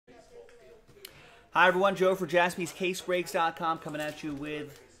Hi everyone, Joe for JaspysCaseBreaks.com coming at you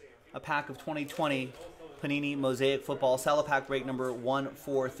with a pack of 2020 Panini Mosaic Football cello pack break number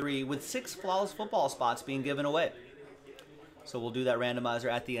 143 with 6 flawless football spots being given away. So we'll do that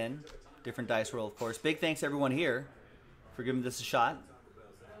randomizer at the end. Different dice roll, of course. Big thanks to everyone here for giving this a shot.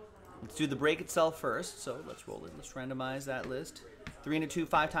 Let's do the break itself first. So let's roll it. Let's randomize that list. 3 and a 2,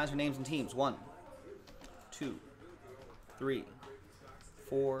 5 times for names and teams. 1, 2, 3,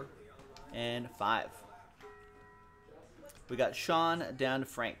 4, and 5. We got Sean down to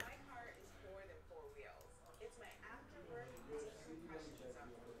Frank.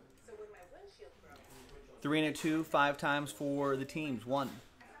 Three and a 2, 5 times for the teams. 1,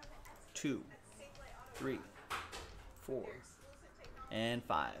 2, 3, 4, and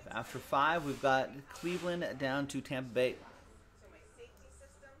 5. After 5, we've got Cleveland down to Tampa Bay.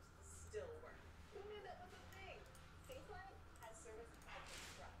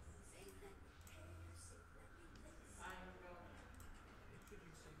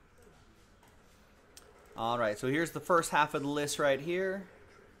 All right, so here's the first half of the list right here.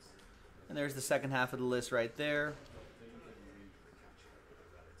 And there's the second half of the list right there.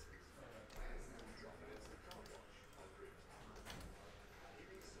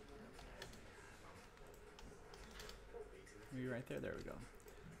 Maybe right there. There we go.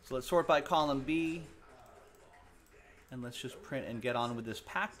 So let's sort by column B. And let's just print and get on with this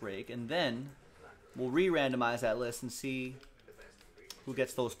pack break. And then we'll re-randomize that list and see who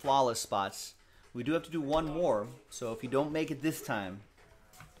gets those flawless spots. We do have to do one more, so if you don't make it this time,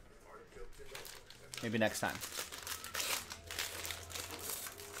 maybe next time.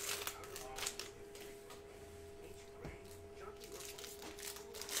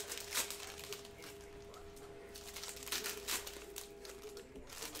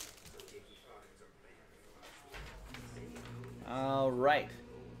 All right.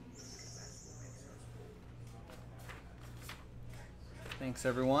 Thanks,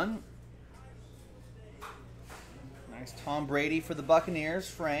 everyone. Nice Tom Brady for the Buccaneers,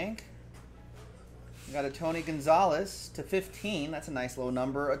 Frank. We got a Tony Gonzalez to 15. That's a nice low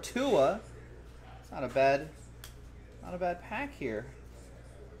number. A Tua. It's not a bad pack here.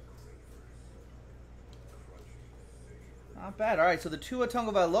 Not bad. All right, so the Tua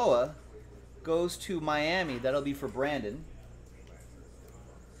Tagovailoa goes to Miami. That'll be for Brandon.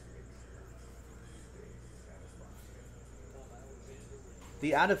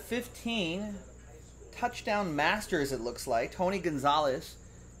 The out of 15 touchdown masters, it looks like. Tony Gonzalez,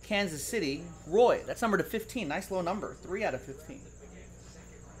 Kansas City. Roy, that's number to 15. Nice low number. 3 out of 15.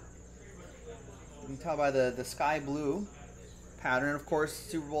 You can tell by the sky blue pattern. Of course,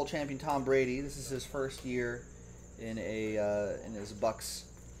 Super Bowl champion Tom Brady. This is his first year in his Bucs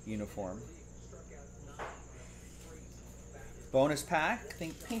uniform. Bonus pack. I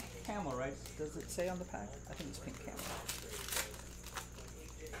think pink camel, right? Does it say on the pack? I think it's pink camel.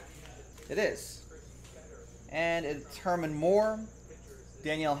 It is. And it's Herman Moore,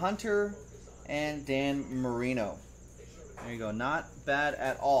 Danielle Hunter, and Dan Marino. There you go. Not bad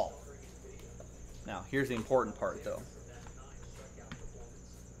at all. Now, here's the important part, though.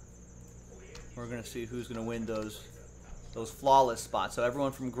 We're going to see who's going to win those flawless spots. So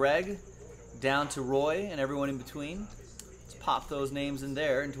everyone from Greg down to Roy and everyone in between. Let's pop those names in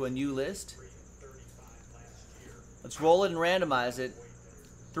there into a new list. Let's roll it and randomize it.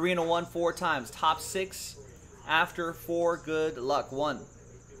 3 and a 1, 4 times. Top 6 after 4. Good luck. 1,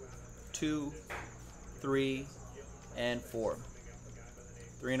 2, 3, and 4.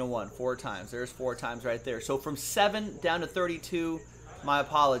 3 and a 1, 4 times. There's 4 times right there. So from 7 down to 32, my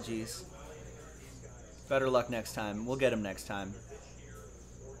apologies. Better luck next time. We'll get him next time.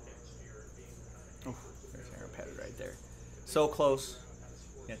 Oh, there's Aaron Pettit right there. So close,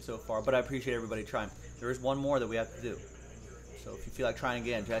 yet so far. But I appreciate everybody trying. There is one more that we have to do. So if you feel like trying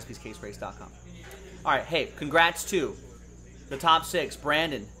again, JaspysCaseBreaks.com. All right, hey, congrats to the top 6.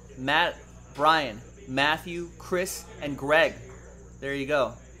 Brandon, Matt, Brian, Matthew, Chris, and Greg. There you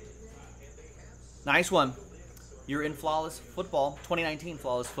go. Nice one. You're in Flawless Football, 2019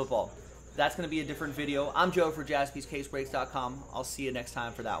 Flawless Football. That's going to be a different video. I'm Joe for JaspysCaseBreaks.com. I'll see you next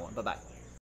time for that one. Bye-bye.